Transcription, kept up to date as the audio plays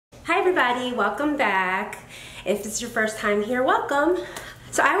everybody, welcome back. If it's your first time here, welcome.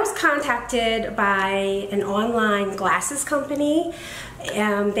 So I was contacted by an online glasses company.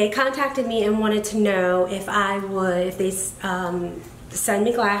 They contacted me and wanted to know if they send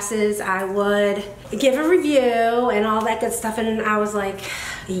me glasses, I would give a review and all that good stuff. And I was like,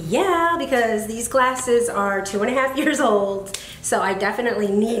 yeah, because these glasses are 2.5 years old, so I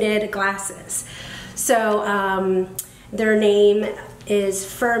definitely needed glasses. So their name is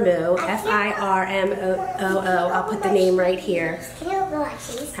Firmoo, F-I-R-M-O-O. I'll put the name right here. I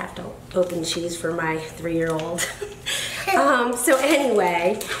have to open cheese for my 3-year-old. So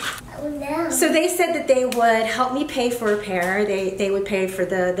anyway, so they said that they would help me pay for a pair. They would pay for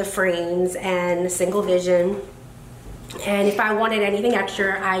the frames and single vision. And if I wanted anything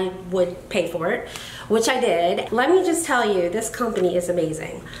extra, I would pay for it, which I did. Let me just tell you, this company is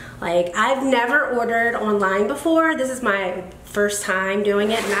amazing. Like, I've never ordered online before. This is my first time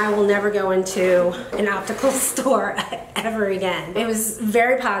doing it, and I will never go into an optical store ever again. It was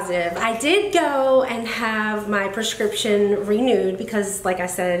very positive. I did go and have my prescription renewed because, like I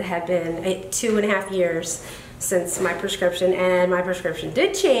said, it had been 2.5 years since my prescription, and my prescription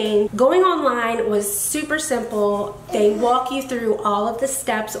did change. Going online was super simple. They walk you through all of the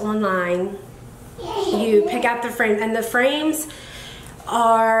steps online. You pick out the frame, and the frames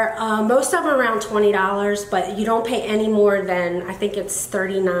are most of them around $20, but you don't pay any more than, I think it's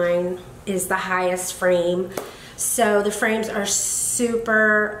 $39 is the highest frame. So the frames are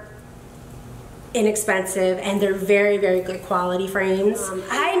super inexpensive, and they're very, very good quality frames.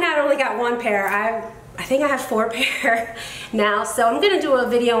 I not only got one pair, I think I have 4 pair now, so I'm gonna do a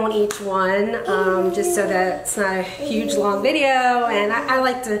video on each one, just so that it's not a huge long video. And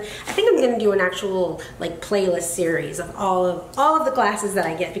I think I'm gonna do an actual like playlist series of all of the glasses that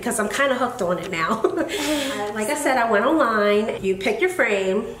I get, because I'm kind of hooked on it now. Like I said, I went online. You pick your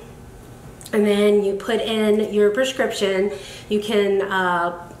frame, and then you put in your prescription. You can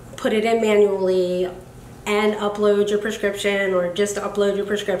put it in manually and upload your prescription, or just upload your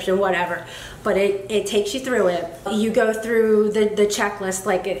prescription, whatever. But it takes you through it. You go through the checklist,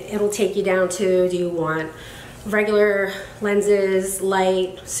 like it'll take you down to, do you want regular lenses,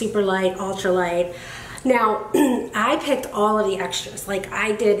 light, super light, ultra light? Now, I picked all of the extras. Like,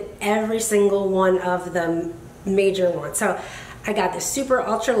 I did every single one of the major ones. So I got the super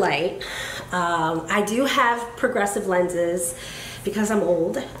ultra light. I do have progressive lenses because I'm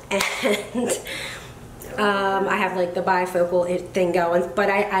old, and I have like the bifocal thing going, but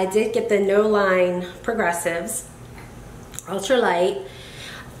I did get the no line progressives, ultra light.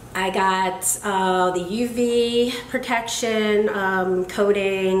 I got the UV protection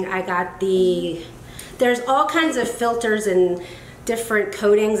coating. I got there's all kinds of filters and different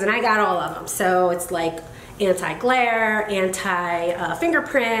coatings, and I got all of them. So it's like anti-glare,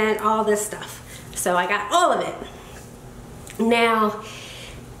 anti-fingerprint, all this stuff. So I got all of it. Now,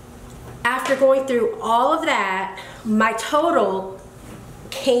 after going through all of that, my total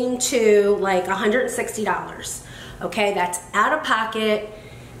came to like $160. Okay, that's out of pocket,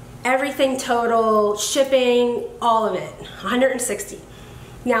 everything total, shipping, all of it, $160.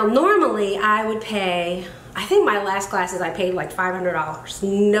 Now, normally I would pay, I think my last glasses I paid like $500,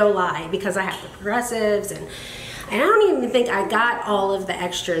 no lie, because I have the progressives, and I don't even think I got all of the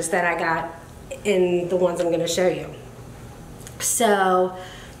extras that I got in the ones I'm going to show you. So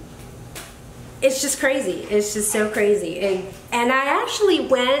it's just crazy. It's just so crazy. And I actually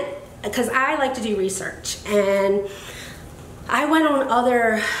went, because I like to do research, and I went on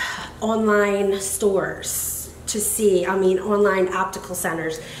other online stores to see, online optical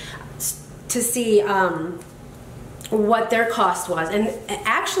centers, to see what their cost was. And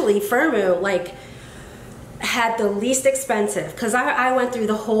actually Firmoo had the least expensive, because I went through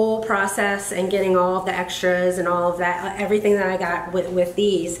the whole process and getting all of the extras and all of that, everything that I got with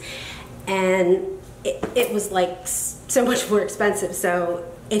these. And it was like so much more expensive. So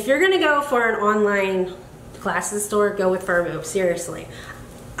if you're gonna go for an online glasses store, go with Firmoo, seriously.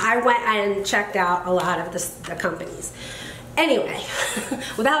 I went and checked out a lot of the companies. Anyway,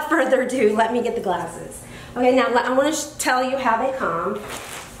 without further ado, let me get the glasses. Okay, now I want to tell you how they come.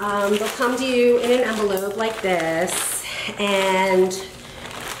 They'll come to you in an envelope like this, and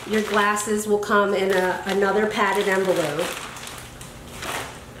your glasses will come in another padded envelope.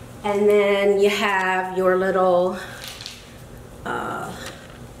 And then you have your little,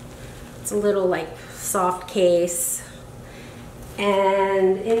 it's a little like soft case.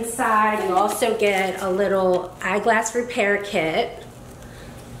 And inside you also get a little eyeglass repair kit.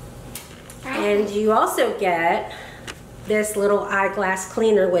 And you also get this little eyeglass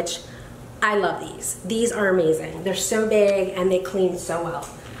cleaner, which I love these. These are amazing. They're so big and they clean so well.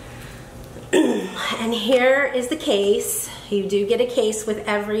 And here is the case. You do get a case with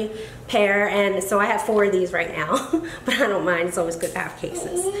every pair, and so I have 4 of these right now, but I don't mind. It's always good to have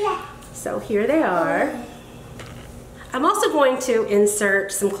cases. So here they are. I'm also going to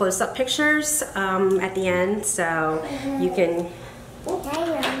insert some close-up pictures at the end, so you can...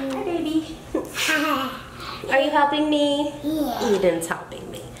 Hi, baby. Are you helping me? Yeah. Eden's helping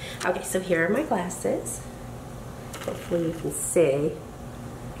me. Okay, so here are my glasses. Hopefully you can see.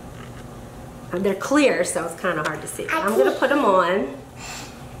 They're clear, so it's kind of hard to see. I'm going to put them on.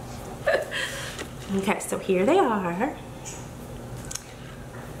 Okay, so here they are.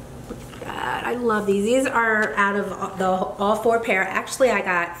 Look at that. I love these. These are out of all 4 pair. Actually, I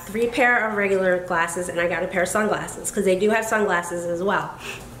got 3 pair of regular glasses, and I got a pair of sunglasses, because they do have sunglasses as well.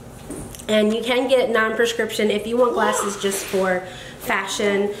 And you can get non-prescription if you want glasses just for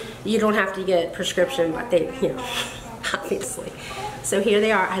fashion. You don't have to get prescription, but they, you know, obviously. So here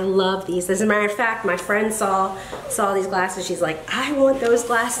they are. I love these. As a matter of fact, my friend saw these glasses. She's like, I want those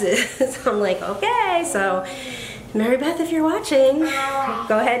glasses. I'm like, okay. So Mary Beth, if you're watching,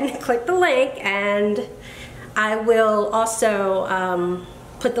 go ahead and click the link, and I will also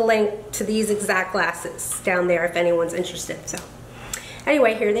put the link to these exact glasses down there if anyone's interested. So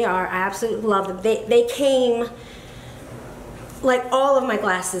anyway, here they are. I absolutely love them. They came, like all of my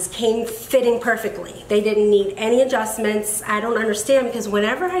glasses came fitting perfectly. They didn't need any adjustments. I don't understand, because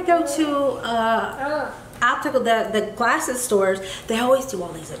whenever I go to optical, the glasses stores, they always do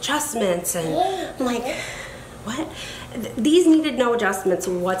all these adjustments, and I'm like, what? These needed no adjustments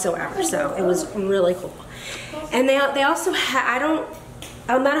whatsoever, so it was really cool. And they also had,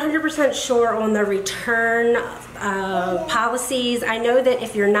 I'm not 100% sure on the return policies. I know that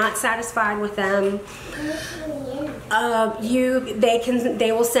if you're not satisfied with them,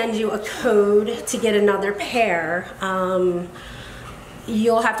 they will send you a code to get another pair.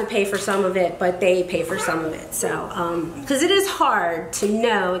 You'll have to pay for some of it, but they pay for some of it. So, because it is hard to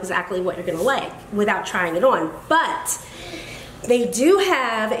know exactly what you're gonna like without trying it on. But they do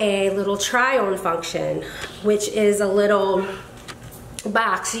have a little try-on function, which is a little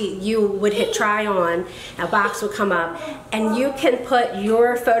box. You would hit try on, a box would come up, and you can put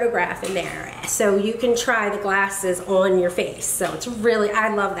your photograph in there, so you can try the glasses on your face. So it's really,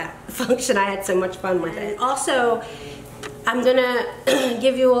 I love that function. I had so much fun with it. Also, I'm gonna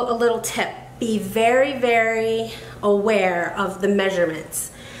give you a little tip. Be very, very aware of the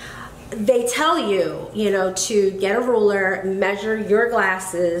measurements. They tell you, to get a ruler, measure your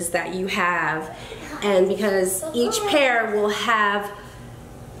glasses that you have, and because each pair will have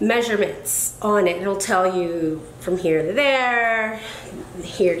measurements on it. It'll tell you from here to there,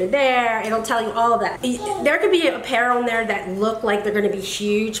 here to there. It'll tell you all of that. There could be a pair on there that look like they're going to be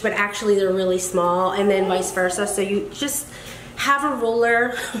huge, but actually they're really small, and then vice versa. So you just have a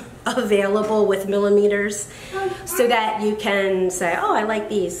ruler available with millimeters so that you can say, oh, I like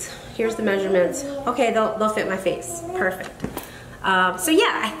these. Here's the measurements. Okay, they'll fit my face. Perfect. So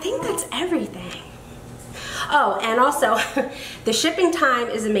yeah, I think that's everything. Oh, and also, the shipping time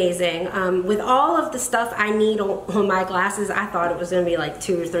is amazing. With all of the stuff I need on my glasses, I thought it was going to be like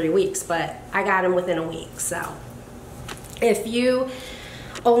 2 or 3 weeks, but I got them within a week. So, if you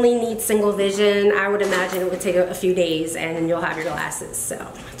only need single vision, I would imagine it would take a few days and you'll have your glasses. So,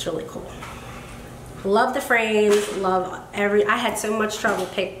 it's really cool. Love the frames, love I had so much trouble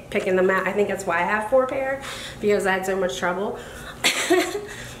picking them out. I think that's why I have 4 pair, because I had so much trouble.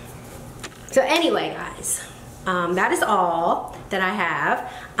 So anyway, guys, that is all that I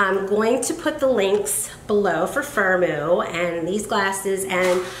have. I'm going to put the links below for Firmoo and these glasses,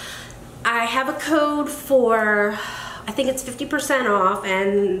 and I have a code for, I think it's 50% off,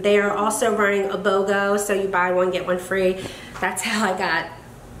 and they are also running a BOGO, so you buy one, get one free. That's how I got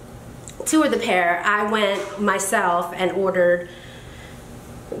 2 of the pair. I went myself and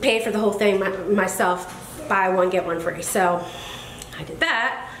paid for the whole thing myself, buy one, get one free. So I did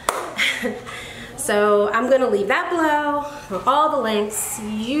that. So I'm going to leave that below, all the links,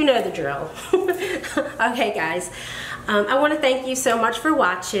 you know the drill. Okay, guys, I want to thank you so much for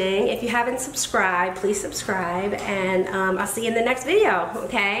watching. If you haven't subscribed, please subscribe, and I'll see you in the next video,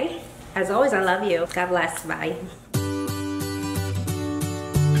 okay? As always, I love you. God bless. Bye.